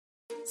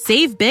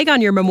Save big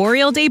on your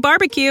Memorial Day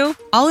barbecue,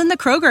 all in the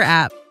Kroger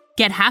app.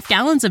 Get half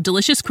gallons of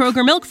delicious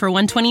Kroger milk for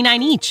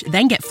 $1.29 each.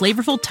 Then get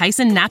flavorful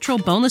Tyson natural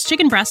boneless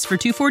chicken breasts for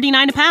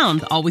 $2.49 a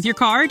pound, all with your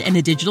card and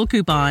a digital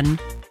coupon.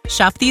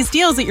 Shop these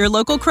deals at your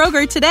local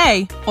Kroger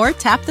today, or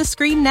tap the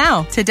screen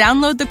now to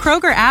download the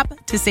Kroger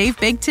app to save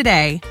big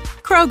today.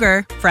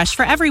 Kroger, fresh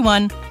for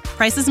everyone.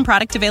 Prices and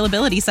product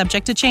availability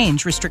subject to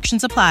change.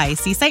 Restrictions apply.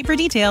 See site for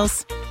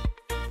details.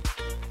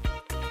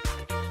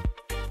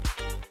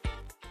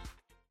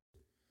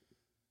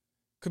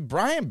 Could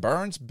Brian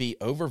Burns be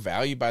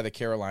overvalued by the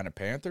Carolina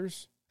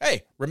Panthers?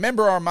 Hey,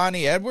 remember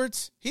Armanti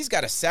Edwards? He's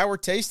got a sour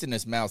taste in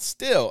his mouth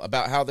still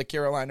about how the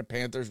Carolina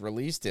Panthers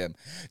released him.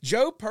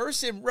 Joe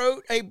Person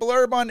wrote a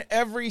blurb on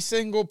every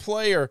single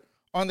player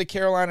on the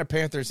Carolina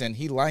Panthers, and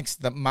he likes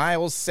the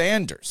Miles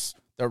Sanders,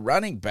 the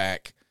running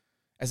back,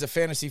 as a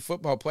fantasy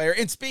football player.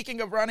 And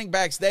speaking of running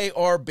backs, they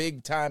are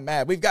big time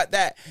mad. We've got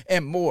that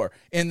and more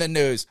in the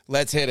news.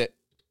 Let's hit it.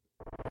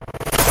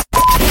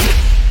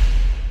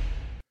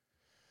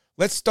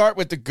 Let's start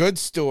with the good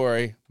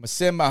story.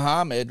 Muhsin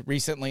Muhammad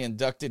recently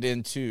inducted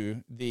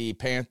into the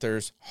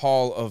Panthers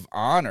Hall of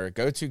Honor.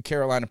 Go to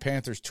Carolina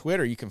Panthers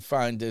Twitter. You can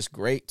find this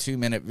great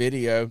 2-minute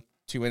video,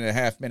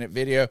 2.5-minute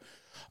video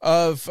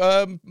of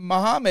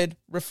Muhammad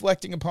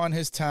reflecting upon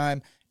his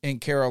time in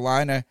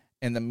Carolina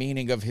and the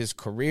meaning of his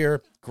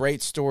career.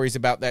 Great stories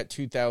about that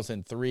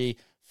 2003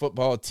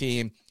 football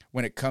team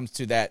when it comes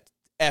to that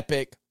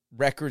epic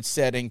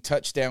record-setting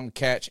touchdown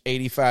catch,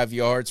 85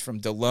 yards from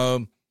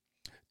Delhomme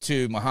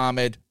to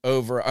Muhammad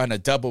over on a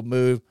double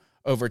move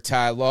over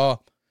Ty Law.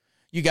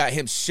 You got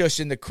him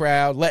shushing the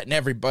crowd, letting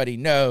everybody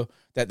know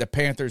that the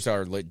Panthers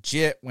are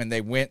legit when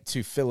they went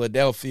to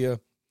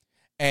Philadelphia.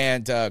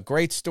 And a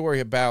great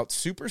story about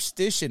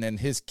superstition and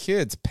his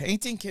kids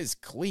painting his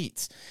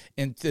cleats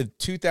in the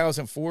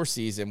 2004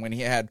 season when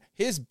he had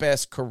his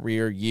best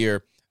career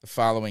year the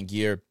following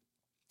year.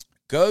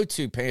 Go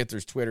to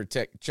Panthers Twitter,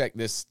 check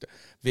this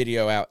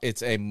video out.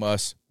 It's a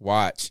must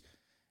watch.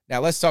 Now,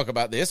 let's talk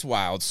about this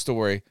wild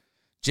story.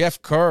 Jeff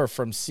Kerr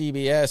from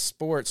CBS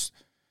Sports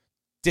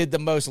did the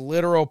most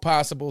literal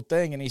possible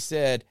thing, and he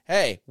said,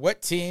 hey,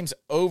 what teams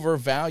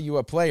overvalue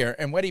a player?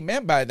 And what he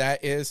meant by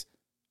that is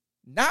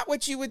not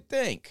what you would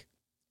think.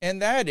 And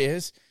that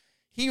is,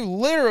 he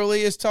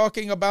literally is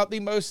talking about the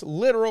most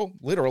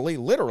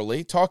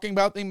literally talking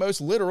about the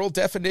most literal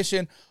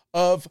definition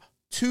of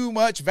too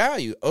much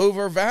value,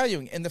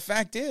 overvaluing. And the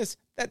fact is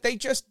that they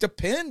just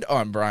depend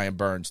on Brian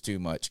Burns too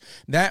much.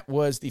 That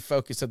was the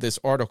focus of this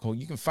article.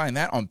 You can find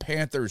that on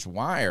Panthers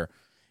Wire.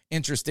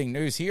 Interesting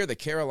news here. The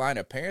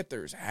Carolina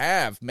Panthers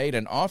have made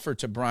an offer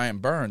to Brian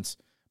Burns,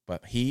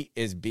 but he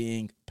is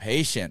being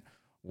patient,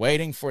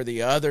 waiting for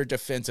the other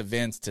defensive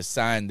ends to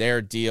sign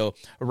their deal.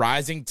 A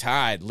rising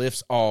tide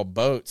lifts all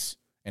boats,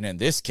 and in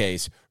this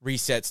case,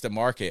 resets the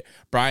market.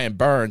 Brian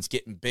Burns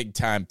getting big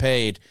time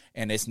paid,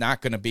 and it's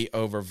not going to be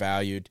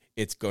overvalued.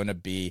 It's going to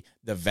be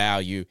the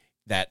value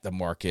that the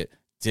market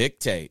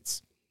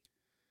dictates.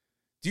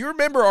 Do you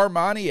remember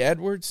Armanti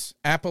Edwards,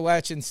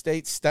 Appalachian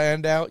State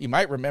standout? You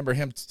might remember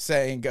him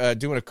saying,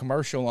 doing a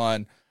commercial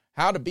on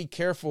how to be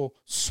careful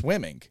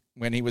swimming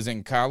when he was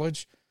in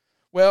college.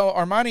 Well,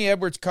 Armanti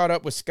Edwards caught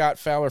up with Scott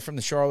Fowler from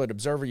the Charlotte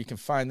Observer. You can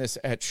find this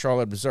at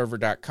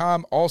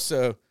charlotteobserver.com.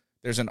 Also,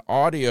 there's an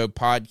audio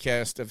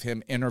podcast of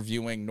him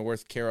interviewing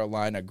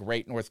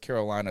great North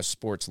Carolina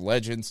sports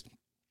legends.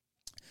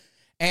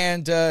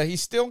 And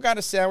he's still got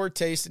a sour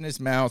taste in his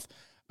mouth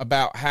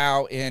about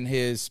how in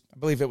his, I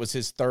believe it was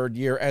his third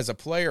year as a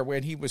player,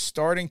 when he was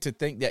starting to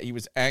think that he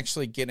was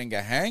actually getting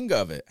the hang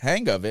of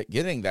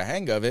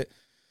it,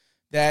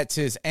 that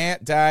his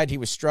aunt died. He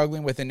was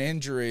struggling with an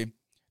injury.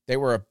 They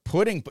were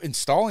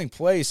installing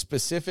plays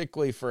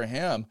specifically for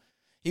him.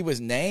 He was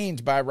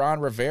named by Ron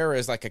Rivera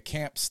as like a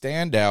camp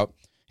standout.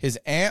 His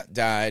aunt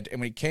died,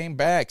 and when he came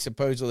back,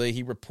 supposedly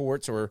he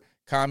reports or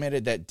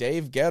commented that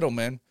Dave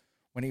Gettleman,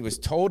 when he was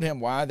told him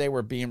why they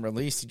were being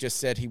released, he just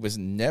said he was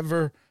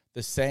never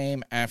the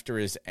same after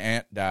his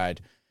aunt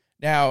died.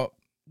 Now,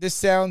 this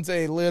sounds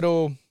a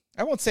little,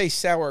 I won't say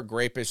sour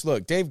grapish.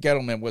 Look, Dave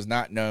Gettleman was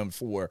not known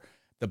for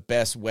the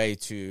best way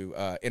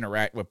to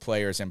interact with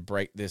players and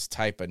break this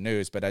type of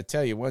news. But I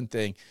tell you one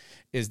thing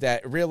is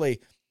that it really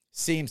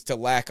seems to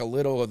lack a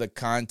little of the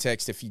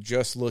context if you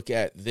just look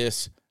at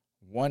this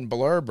one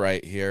blurb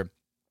right here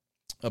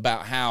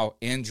about how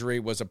injury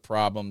was a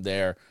problem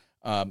there.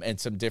 And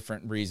some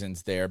different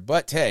reasons there.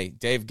 But, hey,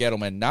 Dave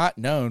Gettleman, not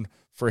known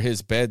for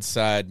his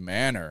bedside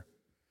manner.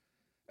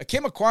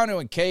 Akim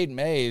Ekwonu and Cade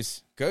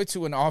Mays go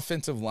to an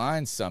offensive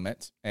line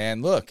summit.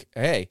 And, look,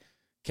 hey,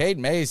 Cade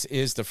Mays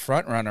is the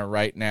front runner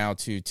right now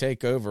to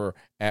take over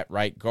at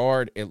right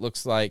guard. It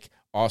looks like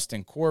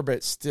Austin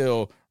Corbett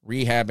still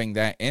rehabbing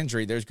that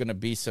injury. There's going to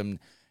be some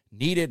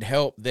needed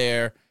help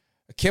there.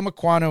 Akim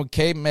Ekwonu and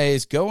Cade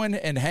Mays going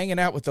and hanging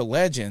out with the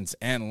legends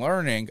and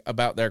learning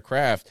about their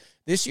craft.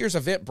 This year's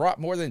event brought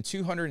more than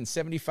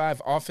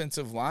 275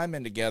 offensive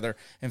linemen together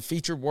and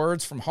featured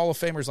words from Hall of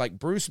Famers like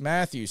Bruce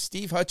Matthews,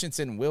 Steve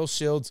Hutchinson, Will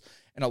Shields,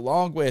 and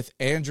along with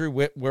Andrew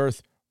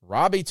Whitworth,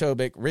 Robbie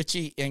Tobick,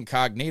 Richie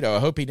Incognito. I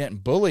hope he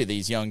didn't bully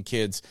these young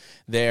kids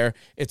there.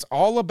 It's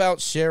all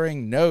about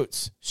sharing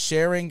notes,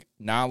 sharing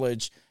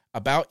knowledge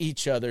about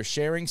each other,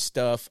 sharing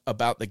stuff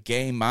about the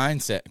game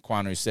mindset,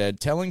 Kwanu said,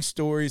 telling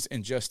stories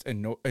and just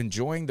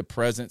enjoying the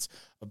presence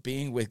of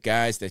being with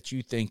guys that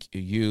you think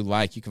you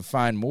like. You can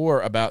find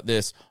more about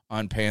this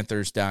on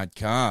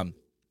Panthers.com.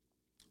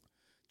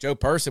 Joe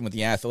Person with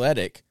The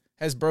Athletic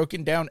has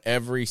broken down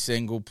every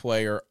single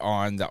player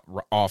on the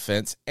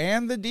offense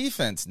and the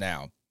defense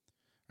now,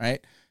 right?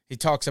 He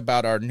talks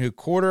about our new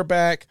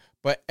quarterback,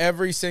 but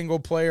every single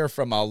player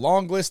from a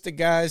long list of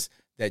guys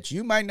that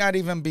you might not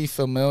even be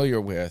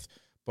familiar with.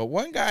 But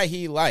one guy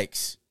he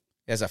likes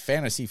as a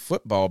fantasy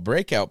football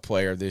breakout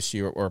player this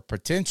year, or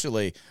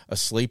potentially a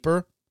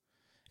sleeper,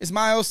 is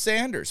Miles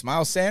Sanders.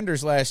 Miles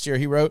Sanders last year,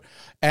 he wrote,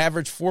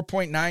 averaged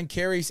 4.9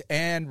 carries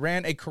and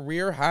ran a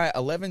career-high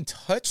 11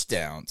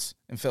 touchdowns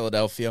in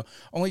Philadelphia.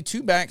 Only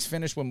two backs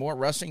finished with more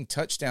rushing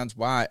touchdowns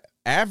while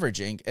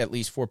averaging at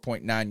least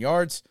 4.9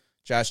 yards,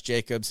 Josh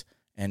Jacobs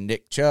and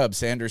Nick Chubb.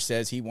 Sanders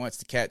says he wants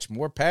to catch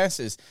more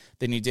passes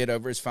than he did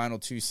over his final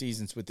two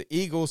seasons with the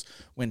Eagles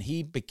when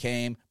he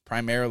became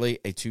primarily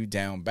a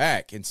two-down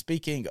back. And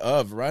speaking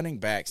of running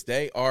backs,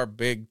 they are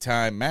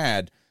big-time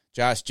mad.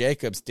 Josh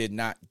Jacobs did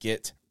not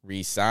get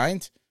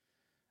re-signed.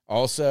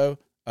 Also,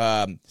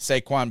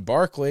 Saquon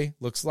Barkley,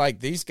 looks like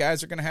these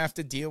guys are going to have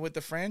to deal with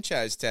the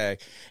franchise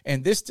tag.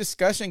 And this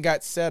discussion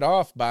got set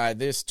off by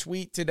this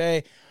tweet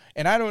today.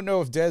 And I don't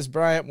know if Des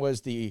Bryant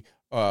was the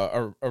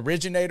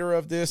originator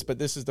of this, but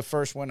this is the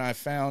first one I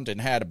found and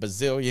had a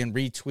bazillion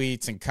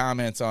retweets and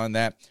comments on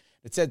that.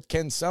 It said,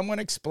 can someone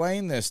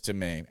explain this to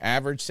me?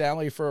 Average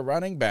salary for a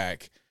running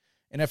back.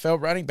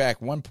 NFL running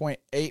back,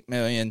 $1.8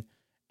 million.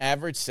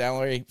 Average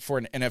salary for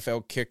an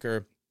NFL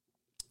kicker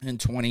in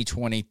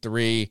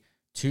 2023,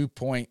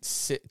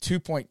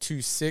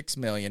 $2.26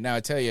 million. Now,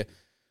 I tell you,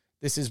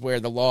 this is where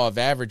the law of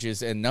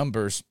averages and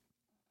numbers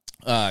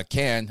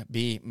can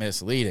be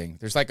misleading.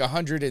 There's like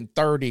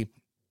 130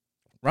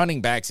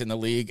 running backs in the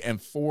league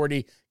and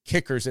 40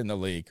 kickers in the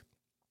league.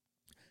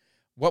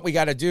 What we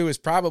got to do is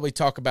probably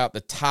talk about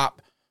the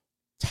top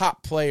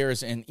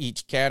players in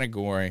each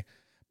category.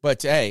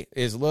 But, hey,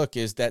 is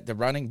that the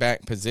running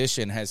back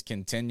position has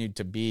continued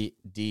to be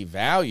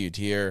devalued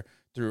here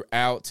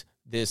throughout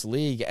this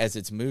league as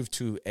it's moved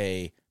to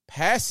a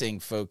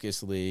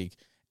passing-focused league.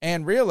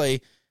 And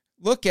really,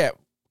 look at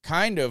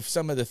kind of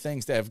some of the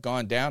things that have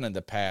gone down in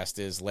the past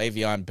is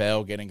Le'Veon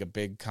Bell getting a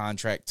big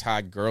contract,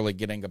 Todd Gurley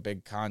getting a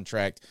big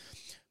contract.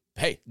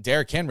 Hey,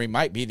 Derrick Henry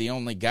might be the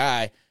only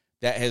guy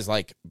that has,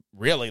 like,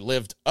 really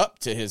lived up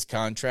to his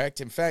contract.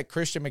 In fact,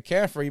 Christian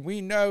McCaffrey, we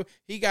know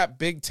he got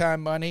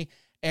big-time money,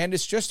 and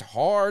it's just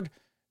hard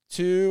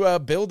to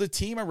build a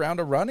team around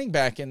a running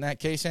back in that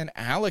case and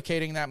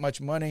allocating that much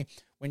money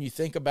when you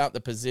think about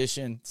the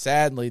position.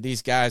 Sadly,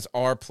 these guys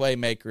are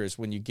playmakers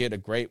when you get a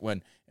great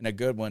one and a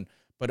good one.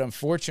 But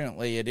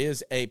unfortunately, it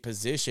is a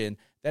position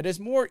that is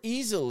more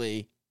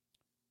easily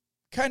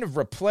kind of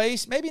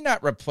replaced. Maybe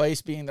not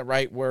replaced being the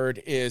right word,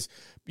 is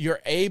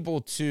you're able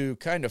to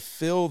kind of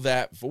fill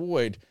that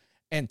void.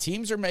 And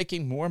teams are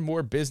making more and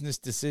more business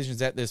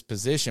decisions at this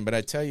position. But I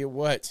tell you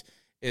what,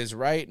 is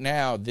right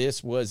now,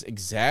 this was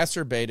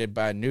exacerbated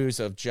by news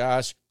of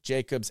Josh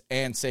Jacobs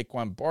and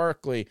Saquon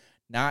Barkley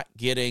not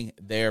getting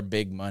their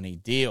big money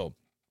deal.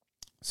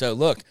 So,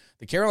 look,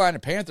 the Carolina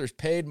Panthers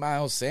paid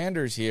Miles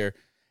Sanders here.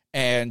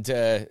 And,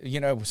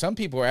 some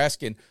people are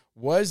asking,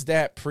 was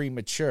that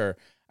premature?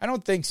 I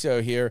don't think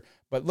so here.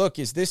 But, look,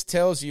 as this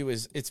tells you,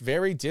 is it's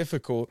very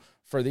difficult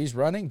for these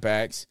running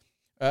backs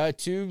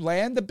to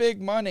land the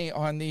big money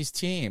on these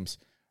teams.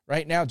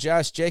 Right now,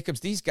 Josh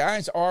Jacobs, these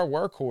guys are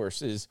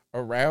workhorses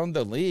around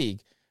the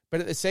league. But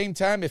at the same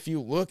time, if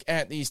you look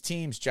at these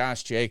teams,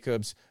 Josh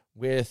Jacobs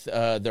with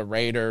the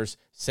Raiders,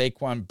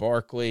 Saquon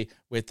Barkley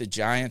with the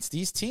Giants,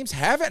 these teams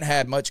haven't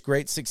had much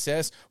great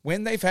success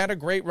when they've had a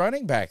great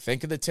running back.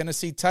 Think of the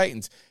Tennessee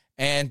Titans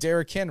and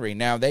Derrick Henry.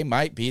 Now, they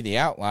might be the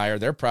outlier.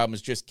 Their problem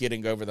is just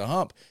getting over the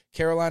hump.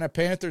 Carolina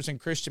Panthers and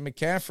Christian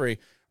McCaffrey,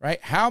 right?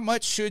 How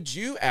much should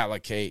you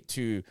allocate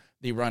to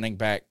the running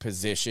back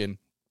position?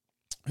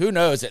 Who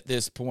knows at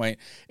this point?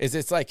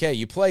 It's like, hey,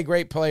 you play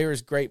great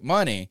players, great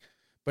money,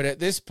 but at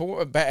this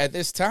point, at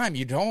this time,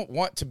 you don't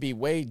want to be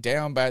weighed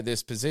down by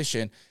this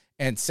position.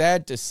 And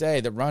sad to say,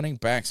 the running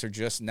backs are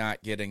just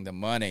not getting the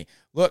money.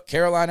 Look,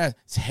 Carolina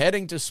is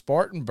heading to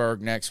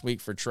Spartanburg next week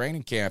for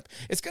training camp.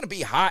 It's going to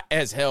be hot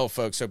as hell,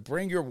 folks, so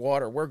bring your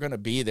water. We're going to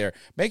be there.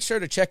 Make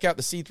sure to check out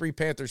the C3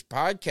 Panthers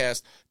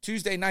podcast,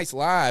 Tuesday nights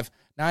live,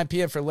 9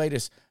 p.m. for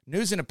latest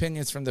news and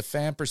opinions from the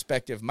fan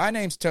perspective. My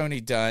name's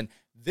Tony Dunn.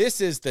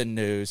 This is the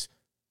news.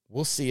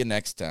 We'll see you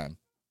next time.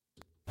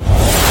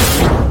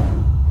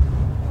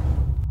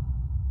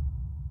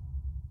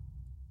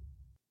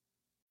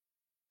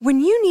 When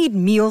you need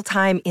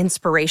mealtime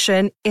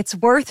inspiration, it's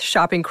worth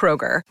shopping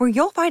Kroger, where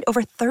you'll find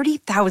over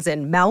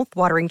 30,000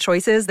 mouth-watering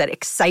choices that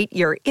excite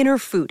your inner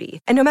foodie.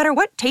 And no matter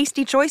what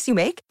tasty choice you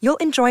make,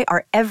 you'll enjoy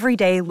our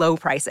everyday low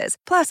prices,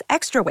 plus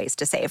extra ways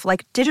to save,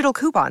 like digital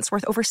coupons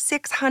worth over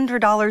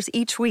 $600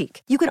 each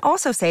week. You can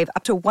also save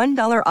up to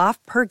 $1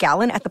 off per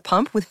gallon at the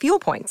pump with fuel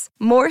points.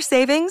 More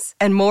savings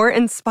and more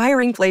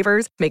inspiring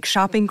flavors make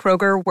shopping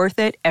Kroger worth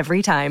it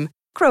every time.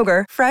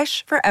 Kroger,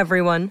 fresh for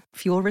everyone.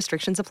 Fuel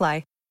restrictions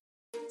apply.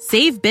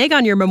 Save big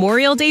on your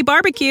Memorial Day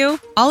barbecue,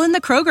 all in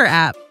the Kroger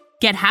app.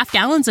 Get half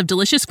gallons of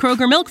delicious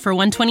Kroger milk for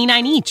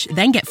 $1.29 each.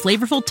 Then get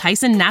flavorful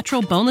Tyson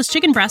natural boneless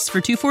chicken breasts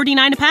for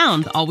 $2.49 a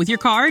pound, all with your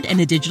card and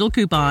a digital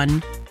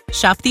coupon.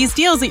 Shop these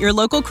deals at your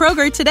local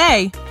Kroger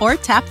today, or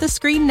tap the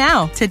screen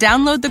now to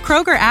download the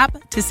Kroger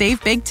app to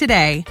save big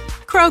today.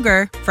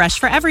 Kroger, fresh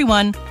for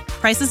everyone.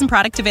 Prices and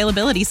product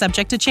availability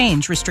subject to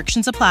change.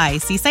 Restrictions apply.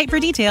 See site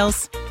for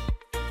details.